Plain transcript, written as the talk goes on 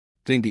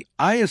Think the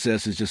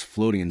ISS is just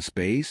floating in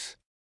space?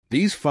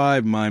 These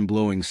 5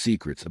 mind-blowing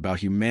secrets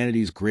about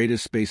humanity's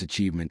greatest space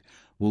achievement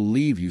will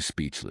leave you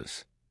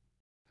speechless.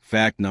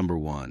 Fact number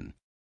 1.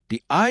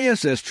 The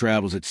ISS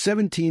travels at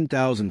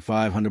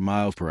 17,500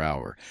 miles per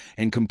hour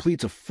and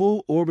completes a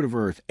full orbit of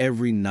Earth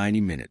every 90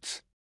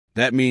 minutes.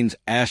 That means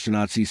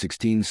astronauts see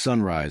 16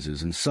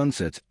 sunrises and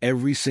sunsets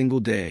every single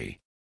day.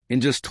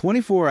 In just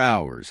 24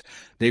 hours,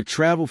 they've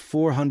traveled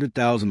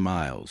 400,000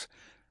 miles.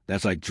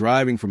 That's like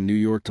driving from New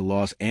York to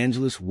Los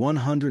Angeles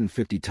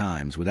 150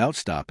 times without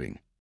stopping.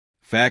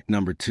 Fact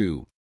number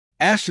 2.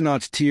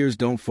 Astronauts' tears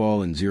don't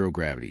fall in zero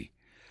gravity.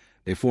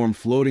 They form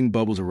floating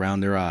bubbles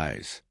around their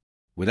eyes.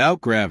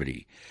 Without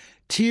gravity,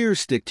 tears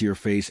stick to your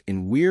face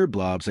in weird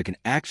blobs that can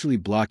actually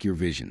block your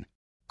vision.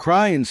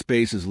 Crying in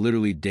space is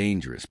literally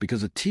dangerous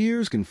because the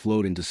tears can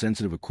float into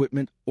sensitive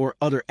equipment or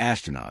other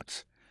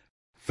astronauts.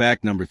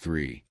 Fact number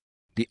 3.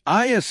 The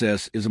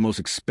ISS is the most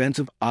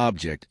expensive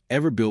object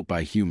ever built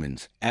by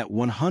humans at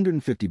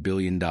 $150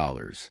 billion.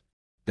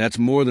 That's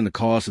more than the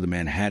cost of the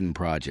Manhattan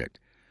Project,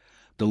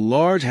 the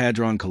Large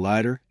Hadron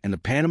Collider, and the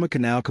Panama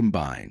Canal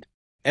combined.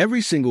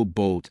 Every single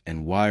bolt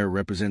and wire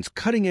represents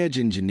cutting-edge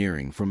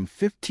engineering from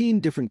 15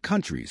 different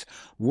countries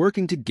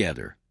working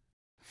together.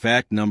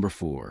 Fact number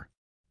 4.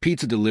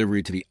 Pizza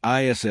delivery to the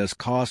ISS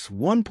costs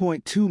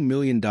 $1.2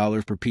 million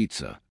per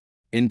pizza.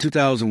 In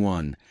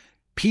 2001,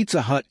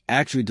 Pizza Hut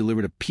actually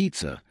delivered a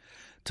pizza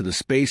to the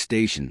space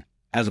station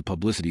as a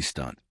publicity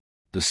stunt.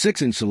 The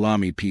 6-inch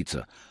salami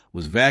pizza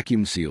was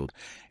vacuum sealed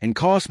and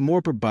cost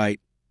more per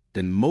bite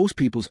than most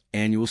people's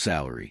annual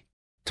salary.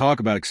 Talk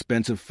about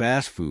expensive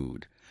fast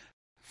food.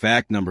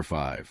 Fact number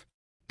 5.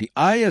 The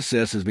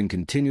ISS has been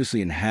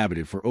continuously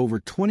inhabited for over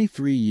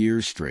 23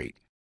 years straight.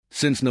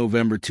 Since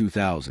November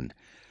 2000,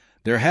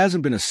 there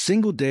hasn't been a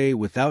single day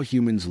without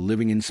humans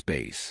living in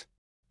space.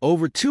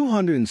 Over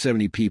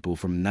 270 people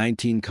from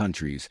 19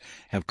 countries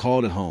have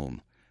called it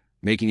home,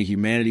 making it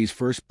humanity's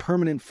first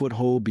permanent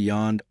foothold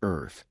beyond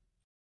Earth.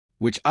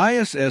 Which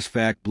ISS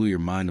fact blew your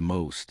mind the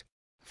most?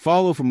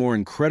 Follow for more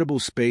incredible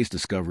space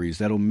discoveries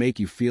that'll make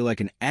you feel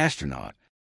like an astronaut